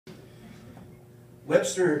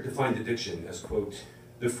Webster defined addiction as, quote,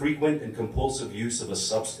 the frequent and compulsive use of a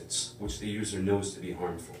substance which the user knows to be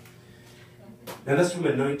harmful. Now that's from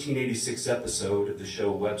a 1986 episode of the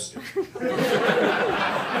show Webster,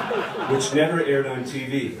 which never aired on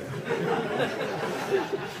TV,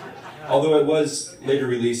 although it was later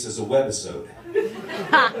released as a webisode.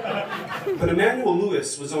 But Emmanuel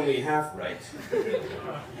Lewis was only half right.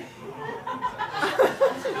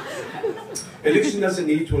 Addiction doesn't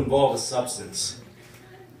need to involve a substance.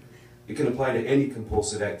 It can apply to any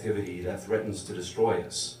compulsive activity that threatens to destroy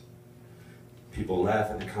us. People laugh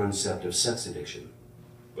at the concept of sex addiction,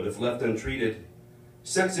 but if left untreated,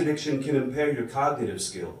 sex addiction can impair your cognitive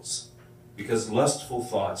skills because lustful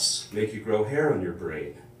thoughts make you grow hair on your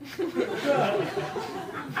brain.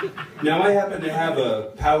 Now, I happen to have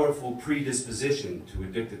a powerful predisposition to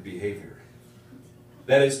addictive behavior.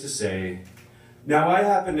 That is to say, now I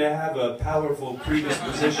happen to have a powerful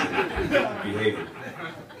predisposition to addictive behavior.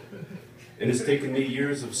 And it's taken me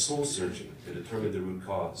years of soul searching to determine the root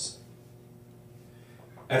cause.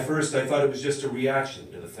 At first, I thought it was just a reaction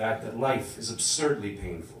to the fact that life is absurdly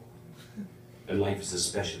painful. And life is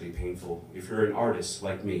especially painful if you're an artist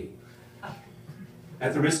like me.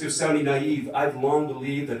 At the risk of sounding naive, I've long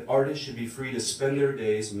believed that artists should be free to spend their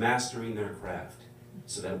days mastering their craft,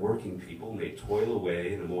 so that working people may toil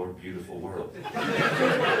away in a more beautiful world.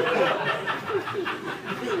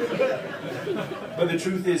 But the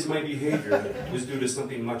truth is, my behavior was due to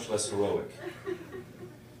something much less heroic.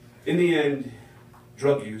 In the end,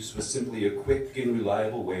 drug use was simply a quick and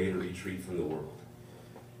reliable way to retreat from the world.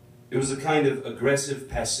 It was a kind of aggressive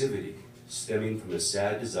passivity stemming from a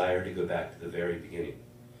sad desire to go back to the very beginning.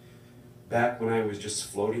 Back when I was just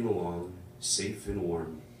floating along, safe and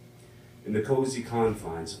warm, in the cozy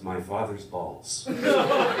confines of my father's balls.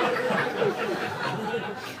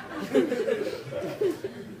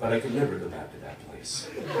 But I could never go back to that place.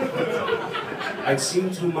 I'd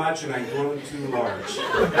seen too much and I'd grown too large.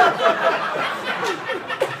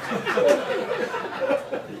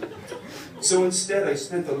 So instead, I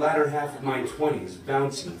spent the latter half of my 20s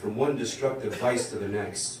bouncing from one destructive vice to the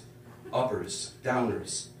next. Uppers,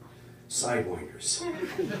 downers, sidewinders,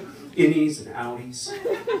 innies and outies.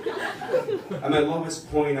 At my lowest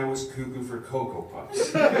point, I was cuckoo for Cocoa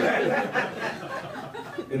Puffs.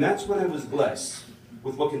 And that's when I was blessed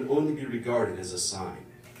with what can only be regarded as a sign.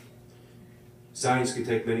 Signs can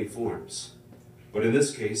take many forms, but in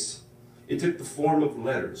this case, it took the form of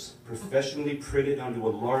letters, professionally printed onto a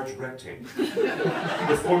large rectangle,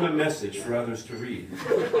 to form a message for others to read.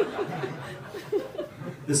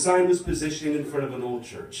 The sign was positioned in front of an old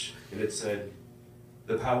church, and it said,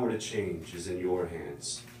 "The power to change is in your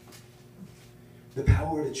hands." The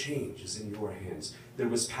power to change is in your hands. There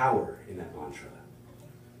was power in that mantra.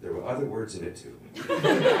 There were other words in it too.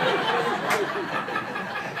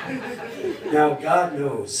 Now, God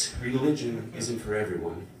knows religion isn't for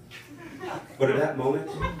everyone. But at that moment,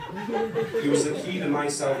 it was the key to my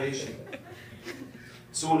salvation.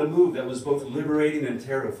 So in a move that was both liberating and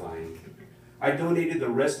terrifying, I donated the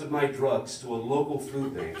rest of my drugs to a local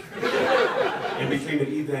food bank and became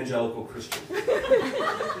an evangelical Christian.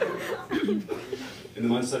 In the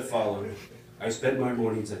months that followed, I spent my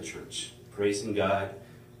mornings at church, praising God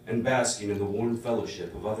and basking in the warm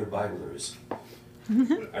fellowship of other Biblers.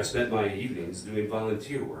 I spent my evenings doing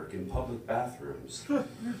volunteer work in public bathrooms,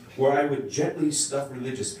 where I would gently stuff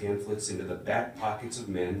religious pamphlets into the back pockets of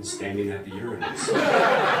men standing at the urinals.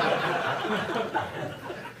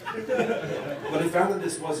 But I found that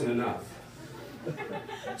this wasn't enough.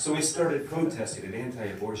 So I started protesting at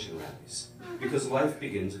anti-abortion rallies, because life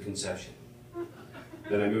begins at conception.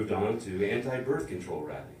 Then I moved on to anti-birth control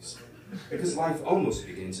rallies, because life almost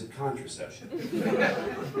begins at contraception.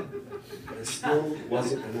 But it still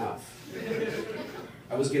wasn't enough.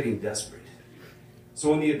 I was getting desperate.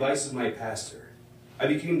 So on the advice of my pastor, I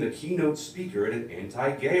became the keynote speaker at an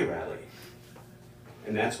anti-gay rally.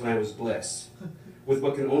 And that's when I was blessed with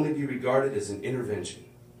what can only be regarded as an intervention.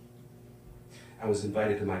 I was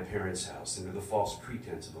invited to my parents' house under the false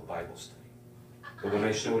pretense of a Bible study. But when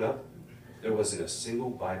I showed up, there wasn't a single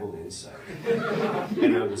Bible in sight.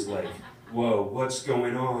 And I was like, whoa, what's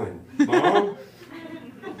going on? Mom?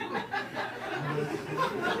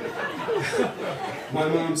 My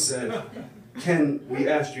mom said, "Ken, we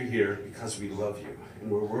asked you here because we love you and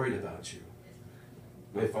we're worried about you."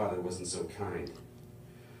 My father wasn't so kind.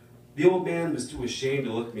 The old man was too ashamed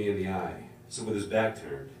to look me in the eye, so with his back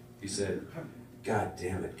turned, he said, "God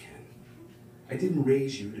damn it, Ken. I didn't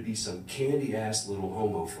raise you to be some candy-ass little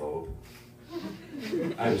homophobe."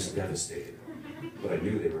 I was devastated, but I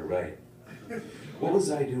knew they were right. What was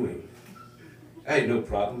I doing? I had no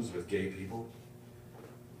problems with gay people.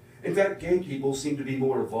 In fact, gay people seem to be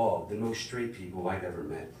more evolved than most straight people I'd ever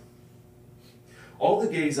met. All the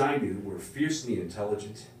gays I knew were fiercely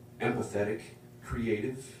intelligent, empathetic,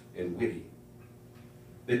 creative, and witty.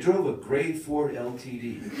 They drove a gray Ford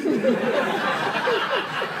LTD.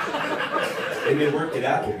 And they worked at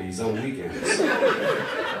Applebee's on weekends.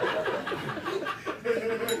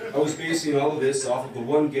 I was basing all of this off of the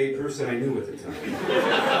one gay person I knew at the time.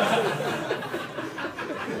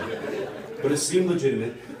 But it seemed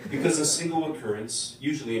legitimate because a single occurrence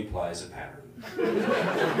usually implies a pattern.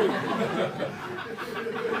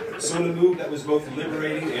 So in a move that was both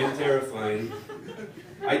liberating and terrifying,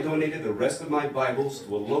 I donated the rest of my Bibles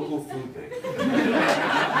to a local food bank.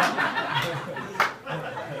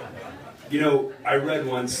 You know, I read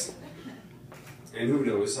once, and who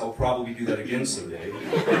knows, I'll probably do that again someday.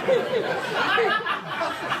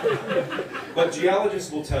 But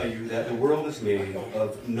geologists will tell you that the world is made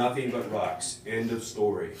of nothing but rocks. End of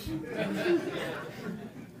story.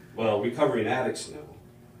 Well, recovering addicts know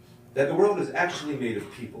that the world is actually made of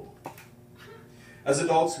people. As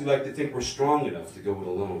adults, we like to think we're strong enough to go it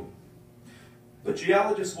alone. But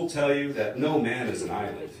geologists will tell you that no man is an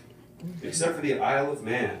island, except for the Isle of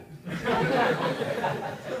Man.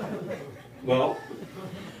 Well,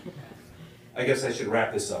 I guess I should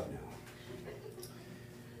wrap this up now.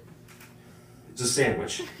 It's a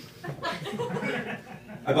sandwich.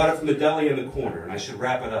 I bought it from the deli in the corner, and I should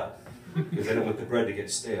wrap it up, because I don't want the bread to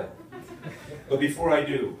get stale. But before I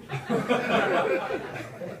do,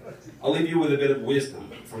 I'll leave you with a bit of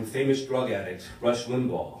wisdom from famous drug addict Rush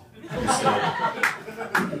Limbaugh, who said,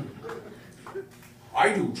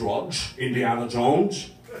 "I do drugs, Indiana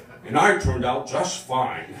Jones, and I turned out just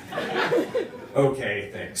fine." Okay,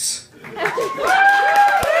 thanks.